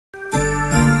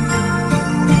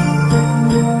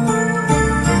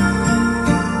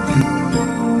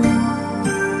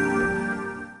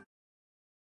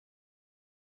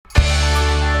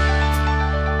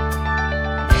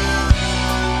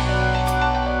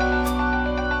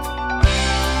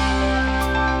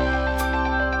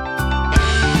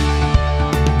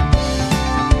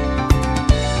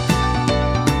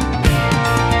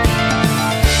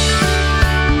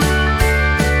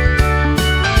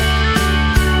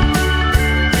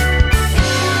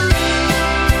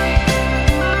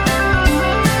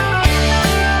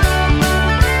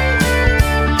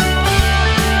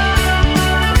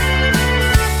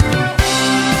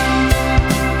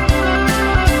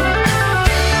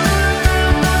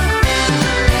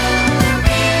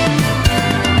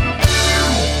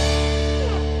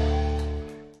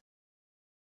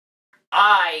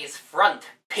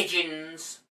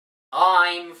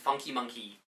I'm Funky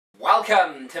Monkey.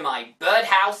 Welcome to my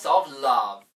birdhouse of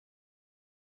love.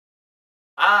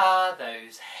 Ah,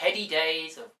 those heady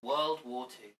days of World War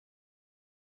II.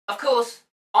 Of course,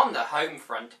 on the home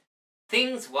front,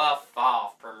 things were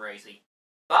far from rosy.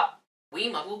 But we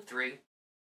muddled through,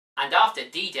 and after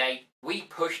D-Day, we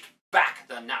pushed back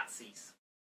the Nazis.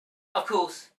 Of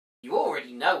course, you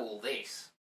already know all this.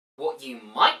 What you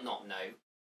might not know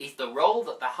is the role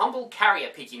that the humble carrier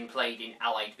pigeon played in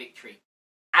Allied victory,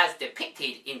 as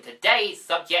depicted in today's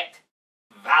subject,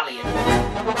 Valiant.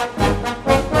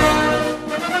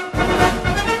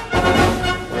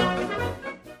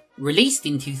 Released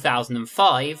in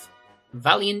 2005,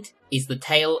 Valiant is the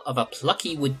tale of a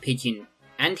plucky wood pigeon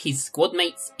and his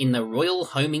squadmates in the Royal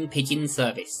Homing Pigeon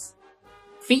Service.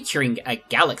 Featuring a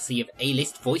galaxy of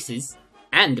A-list voices,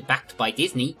 and backed by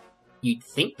Disney, you'd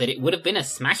think that it would have been a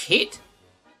smash hit.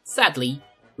 Sadly,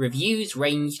 reviews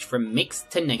ranged from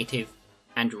mixed to negative,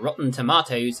 and Rotten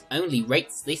Tomatoes only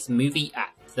rates this movie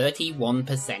at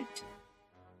 31%.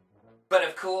 But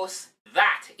of course,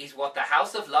 that is what the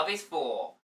House of Love is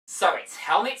for. So it's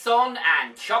helmets on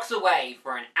and chocks away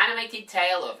for an animated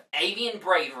tale of avian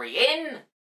bravery in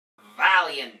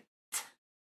Valiant.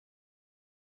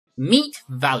 Meet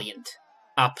Valiant,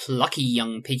 a plucky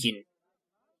young pigeon.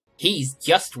 He's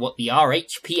just what the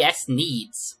RHPS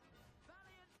needs.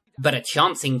 But a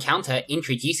chance encounter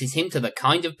introduces him to the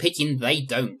kind of pigeon they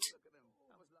don't.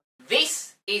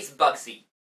 This is Bugsy,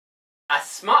 a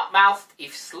smart-mouthed,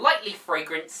 if slightly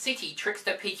fragrant, city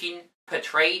trickster pigeon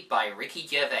portrayed by Ricky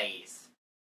Gervais.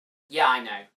 Yeah, I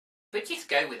know, but just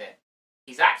go with it.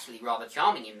 He's actually rather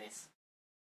charming in this.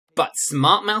 But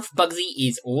smart-mouth Bugsy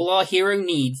is all our hero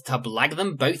needs to blag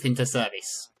them both into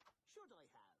service,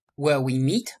 where we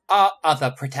meet our other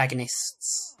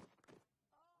protagonists.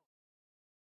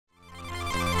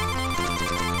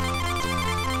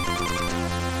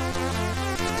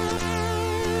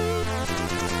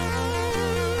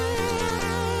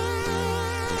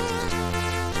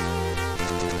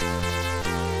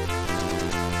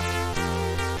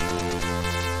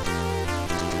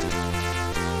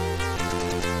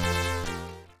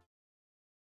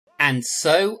 And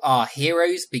so our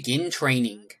heroes begin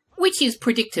training, which is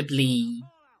predictably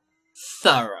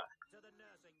thorough.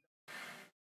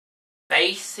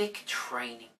 Basic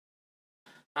training.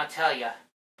 I'll tell ya,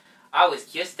 I was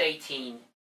just 18,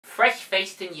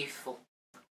 fresh-faced and youthful.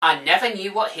 I never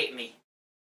knew what hit me.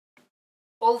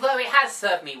 Although it has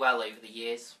served me well over the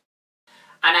years.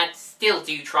 And I still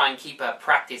do try and keep a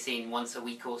practice in once a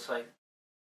week or so.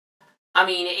 I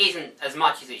mean, it isn't as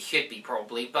much as it should be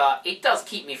probably, but it does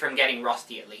keep me from getting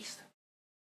rusty at least.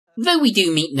 Though we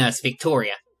do meet Nurse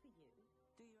Victoria.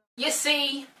 You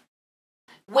see,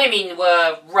 women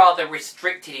were rather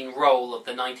restricted in role of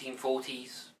the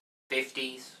 1940s,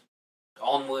 50s,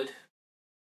 onward.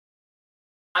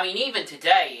 I mean, even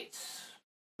today it's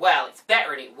better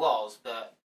than it was,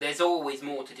 but there's always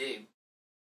more to do.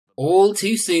 All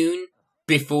too soon,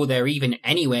 before they're even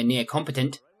anywhere near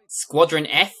competent, Squadron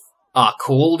F are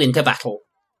called into battle.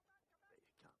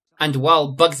 And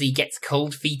while Bugsy gets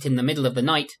cold feet in the middle of the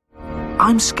night,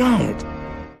 I'm scared.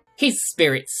 His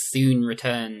spirit soon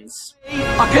returns.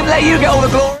 I couldn't let you get all the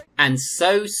glory. And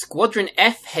so Squadron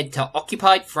F head to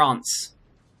occupied France.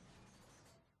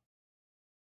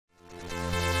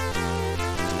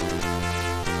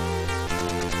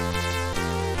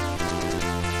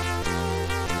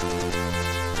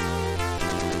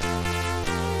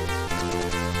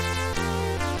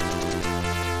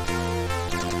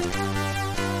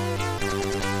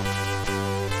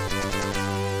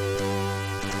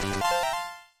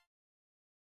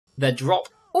 The drop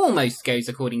almost goes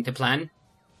according to plan.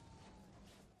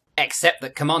 Except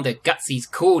that Commander Gutsy's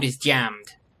cord is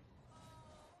jammed.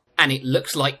 And it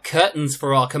looks like curtains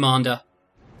for our commander.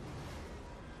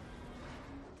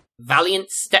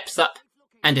 Valiant steps up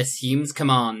and assumes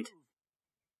command,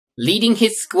 leading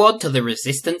his squad to the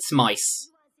resistance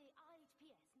mice.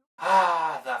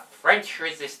 Ah, the French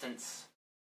resistance.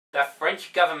 The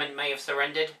French government may have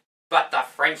surrendered, but the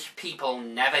French people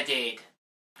never did.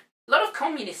 A lot of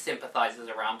communist sympathisers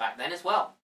around back then as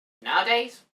well.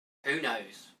 Nowadays, who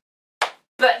knows?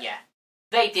 But yeah,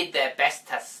 they did their best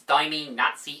to stymie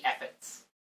Nazi efforts,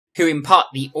 who impart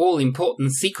the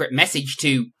all-important secret message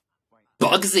to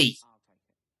Bugsy.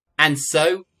 And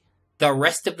so, the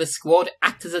rest of the squad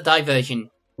act as a diversion,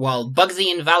 while Bugsy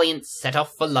and Valiant set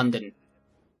off for London.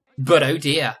 But oh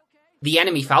dear, the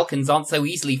enemy Falcons aren't so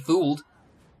easily fooled.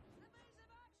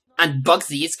 And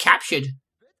Bugsy is captured.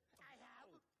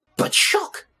 But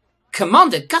shock!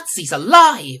 Commander Gutsy's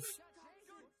alive!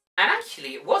 And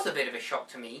actually, it was a bit of a shock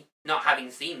to me, not having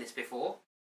seen this before.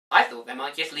 I thought they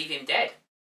might just leave him dead.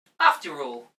 After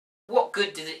all, what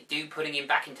good does it do putting him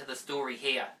back into the story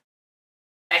here?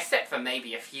 Except for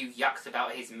maybe a few yucks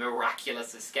about his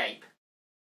miraculous escape.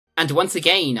 And once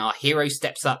again, our hero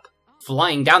steps up,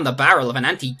 flying down the barrel of an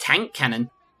anti-tank cannon.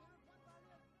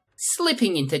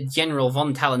 Slipping into General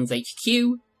Von Talon's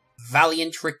HQ,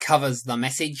 Valiant recovers the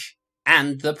message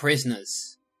and the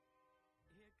prisoners.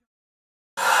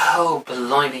 Oh,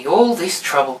 blimey, all this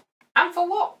trouble. And for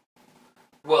what?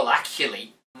 Well,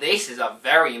 actually, this is a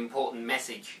very important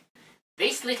message.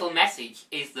 This little message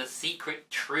is the secret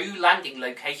true landing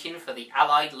location for the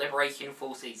Allied Liberation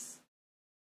Forces.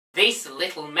 This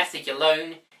little message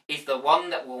alone is the one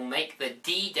that will make the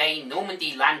D-Day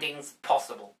Normandy landings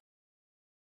possible.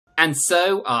 And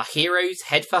so our heroes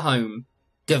head for home,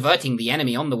 diverting the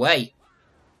enemy on the way.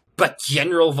 But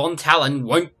General Von Talon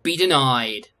won't be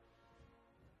denied.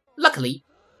 Luckily,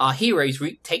 our hero's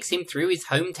route takes him through his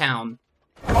hometown.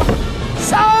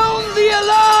 Sound the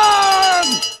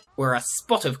alarm! Where a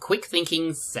spot of quick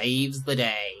thinking saves the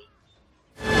day.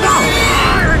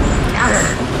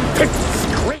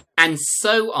 And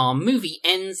so our movie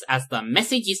ends as the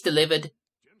message is delivered,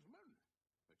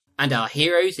 and our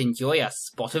heroes enjoy a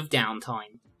spot of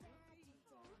downtime.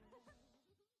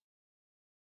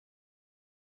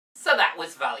 So that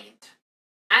was Valiant.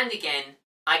 And again,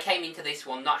 I came into this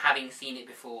one not having seen it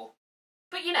before.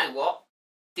 But you know what?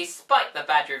 Despite the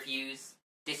bad reviews,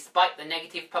 despite the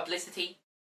negative publicity,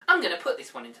 I'm going to put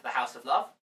this one into the House of Love.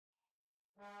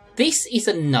 This is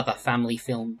another family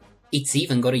film. It's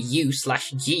even got a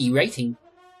U/G rating.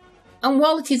 And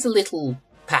while it is a little,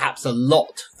 perhaps a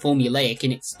lot, formulaic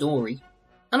in its story,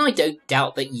 and I don't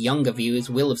doubt that younger viewers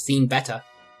will have seen better,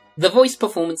 the voice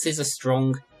performances are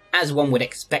strong, as one would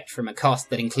expect from a cast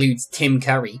that includes Tim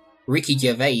Curry, Ricky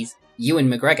Gervais, Ewan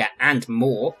McGregor, and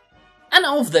more. And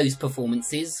of those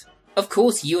performances, of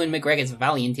course Ewan McGregor's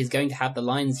Valiant is going to have the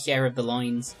lion's share of the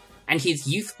lines, and his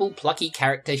youthful Plucky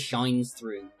character shines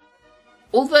through.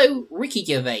 Although Ricky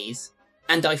Gervais,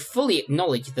 and I fully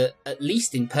acknowledge that, at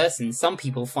least in person, some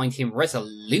people find him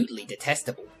resolutely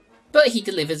detestable, but he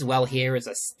delivers well here as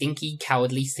a stinky,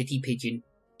 cowardly city pigeon,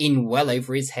 in well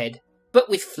over his head, but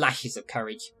with flashes of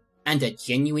courage, and a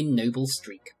genuine noble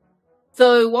streak.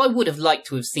 Though I would have liked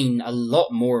to have seen a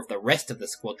lot more of the rest of the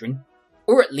squadron,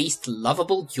 or at least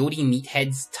lovable Geordie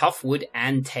meatheads Toughwood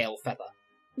and Tailfeather.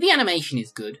 The animation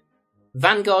is good.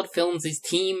 Vanguard films his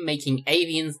team making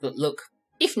avians that look,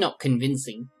 if not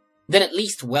convincing, then at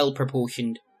least well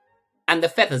proportioned, and the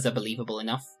feathers are believable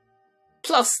enough.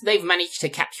 Plus, they've managed to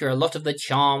capture a lot of the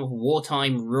charm of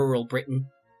wartime rural Britain,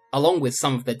 along with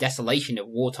some of the desolation of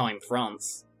wartime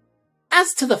France.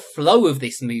 As to the flow of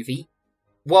this movie,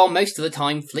 while most of the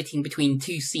time flitting between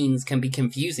two scenes can be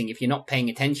confusing if you're not paying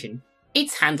attention,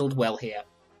 it's handled well here.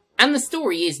 And the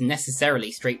story is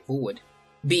necessarily straightforward,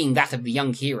 being that of the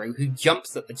young hero who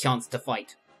jumps at the chance to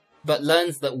fight, but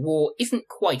learns that war isn't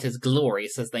quite as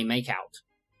glorious as they make out.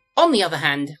 On the other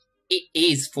hand, it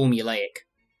is formulaic.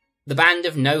 The band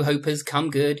of no-hopers come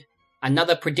good,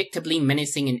 another predictably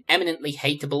menacing and eminently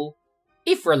hateable,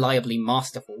 if reliably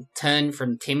masterful, turn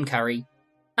from Tim Curry,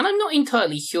 and I'm not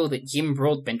entirely sure that Jim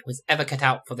Broadbent was ever cut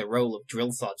out for the role of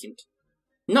drill sergeant.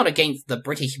 Not against the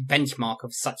British benchmark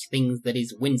of such things that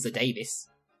is Windsor Davis.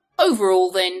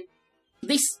 Overall then,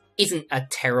 this isn't a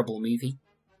terrible movie.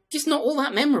 Just not all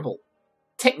that memorable.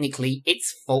 Technically,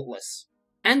 it's faultless.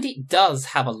 And it does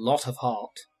have a lot of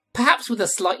heart. Perhaps with a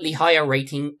slightly higher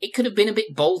rating, it could have been a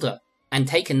bit bolder, and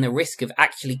taken the risk of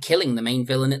actually killing the main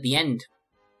villain at the end.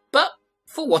 But,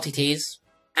 for what it is,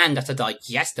 and at a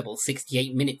digestible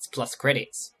 68 minutes plus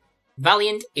credits,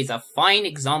 Valiant is a fine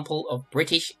example of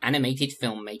British animated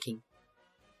filmmaking.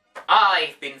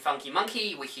 I've been Funky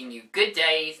Monkey, wishing you good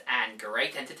days and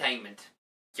great entertainment.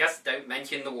 Just don't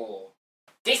mention the war.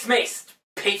 Dismissed,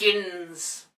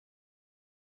 pigeons!